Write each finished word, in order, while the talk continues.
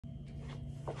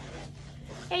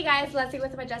Hey guys, Leslie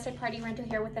with Majestic Party Rental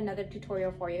here with another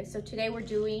tutorial for you. So today we're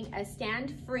doing a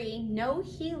stand-free, no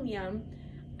helium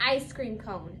ice cream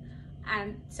cone.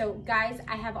 So guys,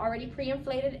 I have already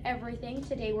pre-inflated everything.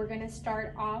 Today we're gonna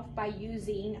start off by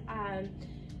using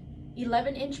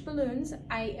 11-inch balloons.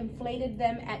 I inflated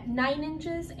them at 9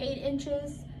 inches, 8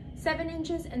 inches, 7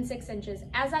 inches, and 6 inches.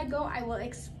 As I go, I will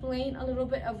explain a little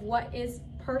bit of what is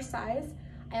per size.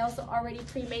 I also already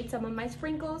pre-made some of my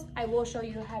sprinkles. I will show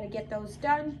you how to get those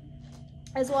done.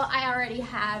 As well, I already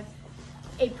have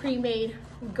a pre-made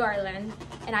garland,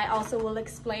 and I also will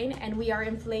explain, and we are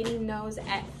inflating those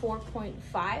at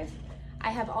 4.5. I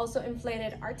have also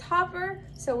inflated our topper,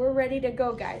 so we're ready to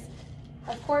go, guys.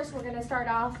 Of course, we're gonna start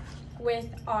off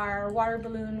with our water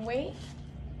balloon weight.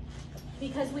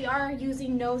 Because we are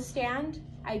using no stand,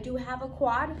 I do have a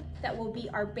quad that will be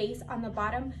our base on the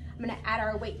bottom. I'm gonna add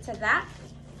our weight to that.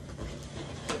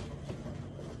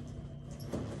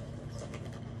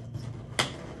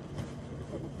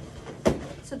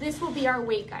 So this will be our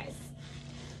weight, guys.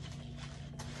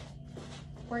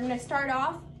 We're gonna start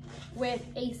off with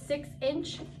a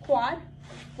 6-inch quad.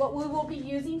 What we will be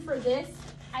using for this,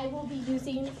 I will be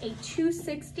using a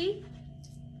 260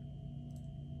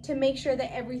 to make sure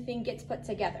that everything gets put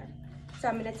together. So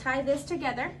I'm gonna tie this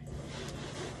together.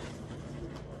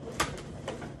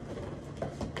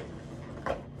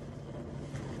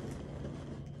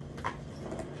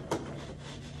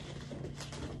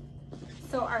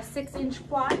 So our 6-inch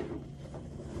quad.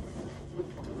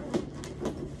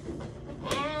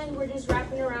 And we're just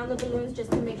wrapping around the balloons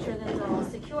just to make sure that they're all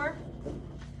secure.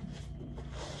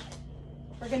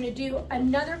 We're gonna do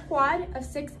another quad of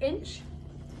 6-inch.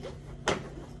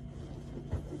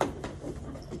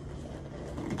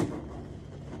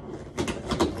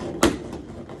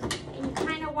 And you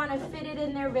kind of want to fit it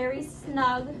in there very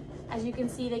snug. As you can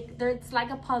see, it's like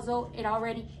a puzzle. It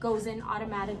already goes in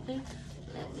automatically.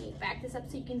 Let me back this up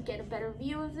so you can get a better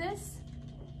view of this.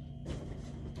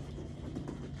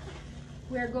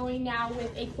 We're going now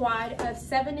with a quad of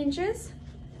 7 inches.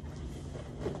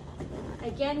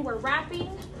 Again, we're wrapping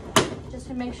just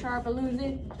to make sure our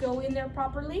balloons go in there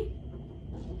properly.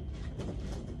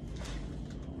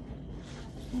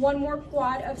 One more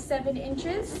quad of 7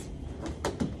 inches.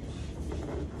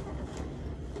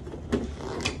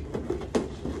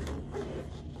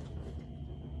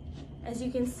 As you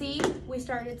can see, we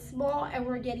started small and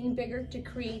we're getting bigger to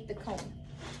create the cone.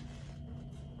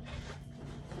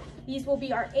 These will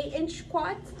be our 8-inch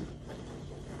quads.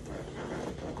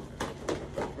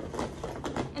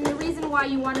 And the reason why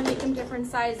you want to make them different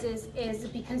sizes is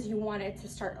because you want it to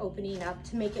start opening up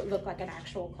to make it look like an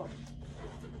actual cone.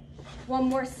 One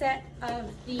more set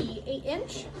of the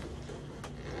 8-inch.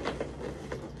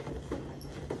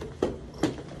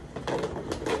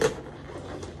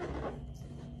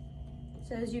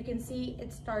 So as you can see,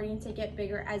 it's starting to get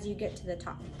bigger as you get to the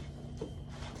top.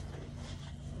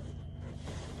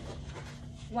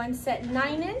 One set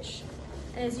 9-inch.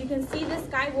 And as you can see, this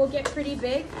guy will get pretty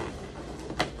big.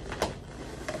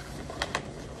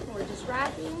 We're just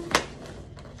wrapping.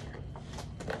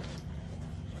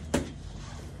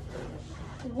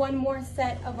 One more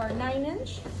set of our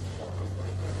 9-inch.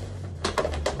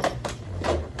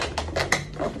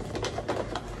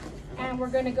 And we're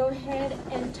gonna go ahead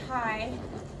and tie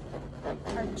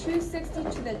our 260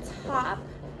 to the top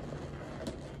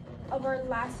of our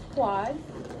last quad.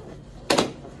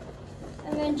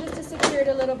 And then just to secure it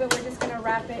a little bit, we're just gonna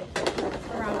wrap it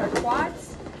around our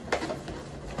quads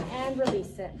and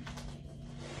release it.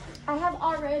 I have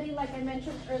already, like I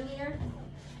mentioned earlier,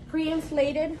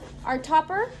 pre-inflated our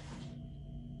topper.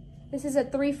 This is a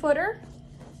 3-footer.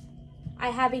 I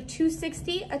have a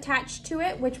 260 attached to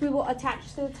it, which we will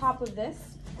attach to the top of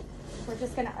this. We're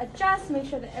just gonna adjust, make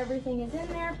sure that everything is in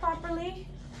there properly.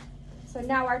 So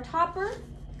now our topper,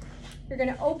 you're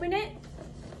gonna open it,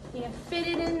 you're gonna fit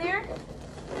it in there.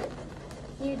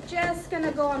 You're just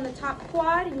gonna go on the top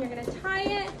quad and you're gonna tie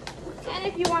it. And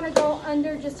if you wanna go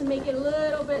under just to make it a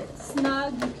little bit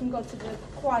snug, you can go to the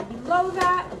quad below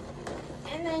that.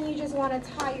 And then you just wanna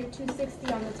tie your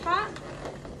 260 on the top.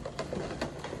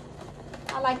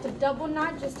 I like to double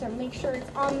knot just to make sure it's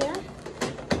on there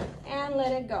and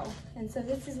let it go. And so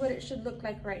this is what it should look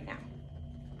like right now.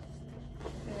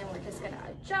 And then we're just gonna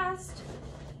adjust.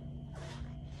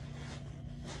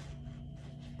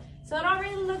 So it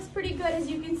already looks pretty good, as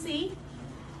you can see.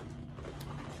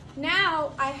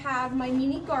 Now I have my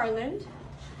mini garland,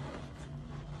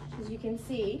 as you can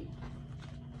see.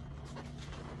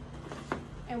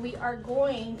 And we are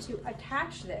going to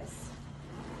attach this.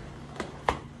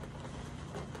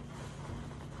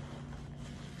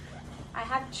 I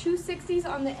have 260s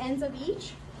on the ends of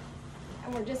each,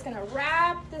 and we're just gonna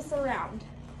wrap this around.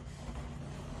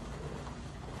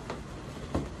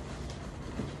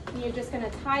 And you're just gonna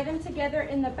tie them together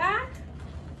in the back.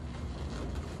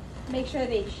 Make sure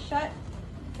they shut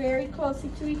very closely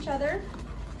to each other.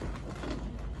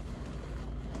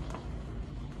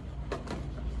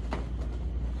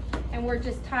 And we're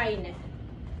just tying it.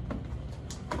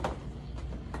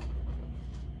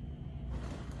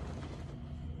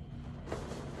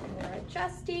 And we're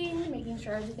adjusting, making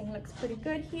sure everything looks pretty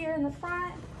good here in the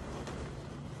front.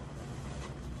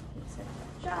 So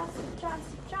adjust, adjust,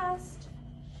 adjust.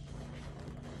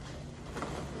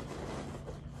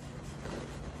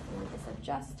 And we're just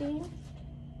adjusting.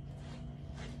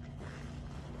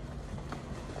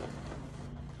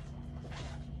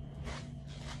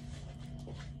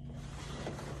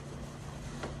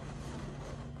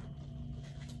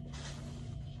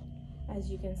 As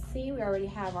you can see, we already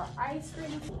have our ice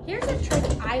cream. Here's a trick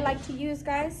I like to use,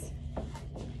 guys.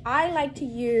 I like to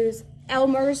use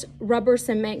Elmer's rubber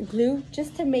cement glue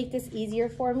just to make this easier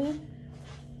for me.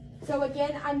 So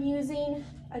again, I'm using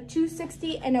a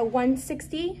 260 and a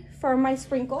 160 for my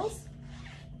sprinkles.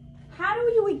 How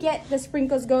do we get the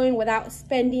sprinkles going without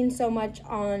spending so much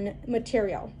on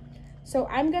material? So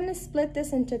I'm gonna split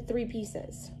this into 3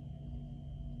 pieces.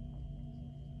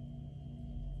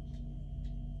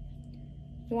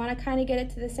 You want to kind of get it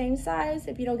to the same size.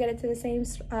 If you don't get it to the same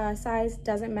size,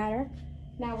 doesn't matter.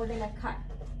 Now we're going to cut.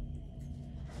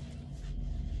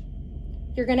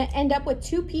 You're going to end up with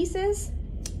 2 pieces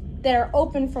that are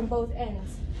open from both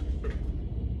ends.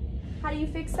 How do you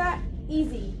fix that?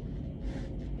 Easy.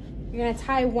 You're going to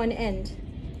tie one end.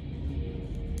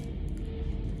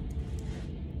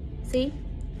 See?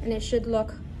 And it should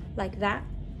look like that.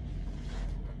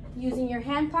 Using your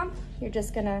hand pump, you're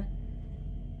just going to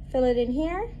fill it in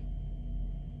here.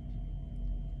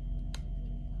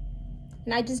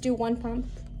 And I just do 1 pump.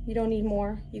 You don't need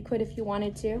more. You could if you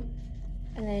wanted to.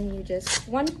 And then you just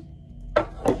you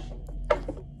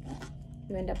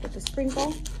end up with a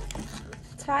sprinkle.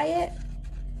 Tie it.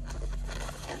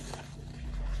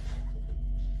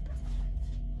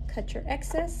 Cut your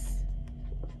excess.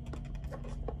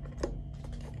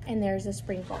 And there's a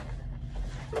sprinkle.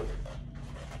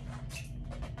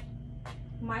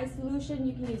 My solution,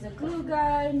 you can use a glue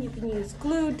gun, you can use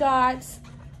glue dots.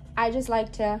 I just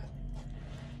like to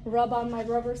rub on my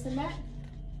rubber cement,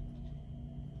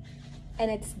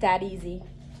 and it's that easy.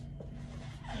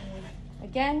 And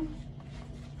again,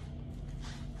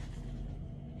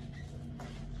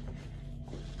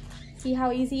 see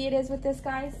how easy it is with this,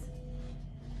 guys?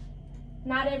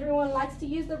 Not everyone likes to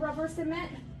use the rubber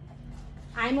cement.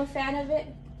 I'm a fan of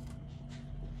it.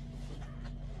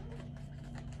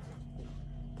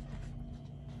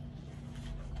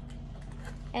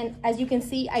 And as you can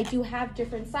see, I do have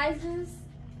different sizes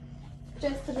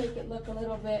just to make it look a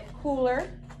little bit cooler.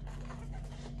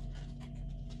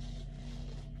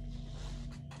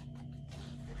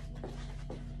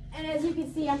 And as you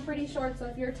can see, I'm pretty short, so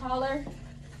if you're taller,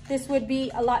 this would be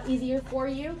a lot easier for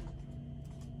you.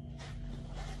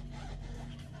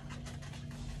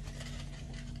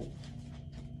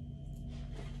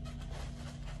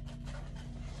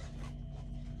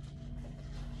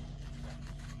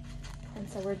 And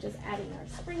so we're just adding our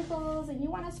sprinkles, and you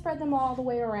want to spread them all the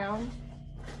way around.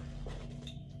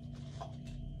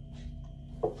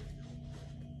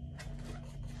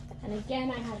 And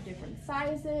again, I have different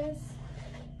sizes.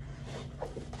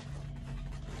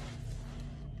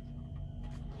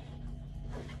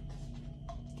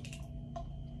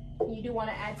 You do want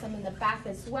to add some in the back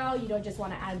as well. You don't just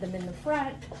want to add them in the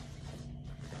front.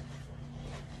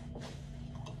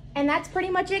 And that's pretty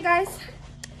much it, guys.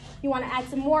 You want to add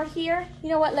some more here? You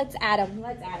know what? Let's add them.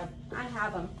 Let's add them. I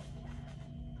have them.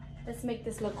 Let's make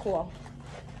this look cool.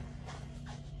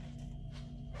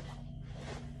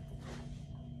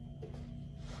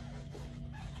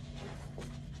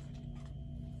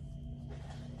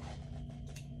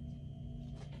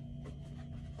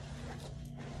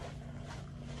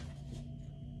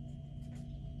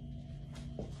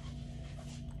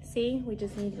 See, we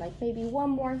just need like maybe one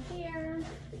more here.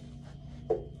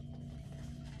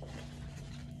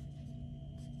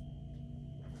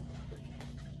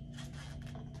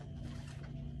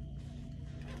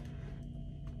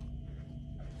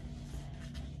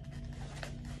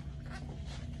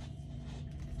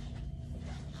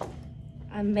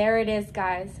 And there it is,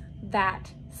 guys.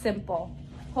 That simple.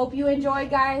 Hope you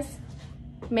enjoyed, guys.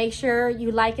 Make sure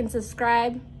you like and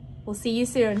subscribe. We'll see you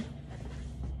soon.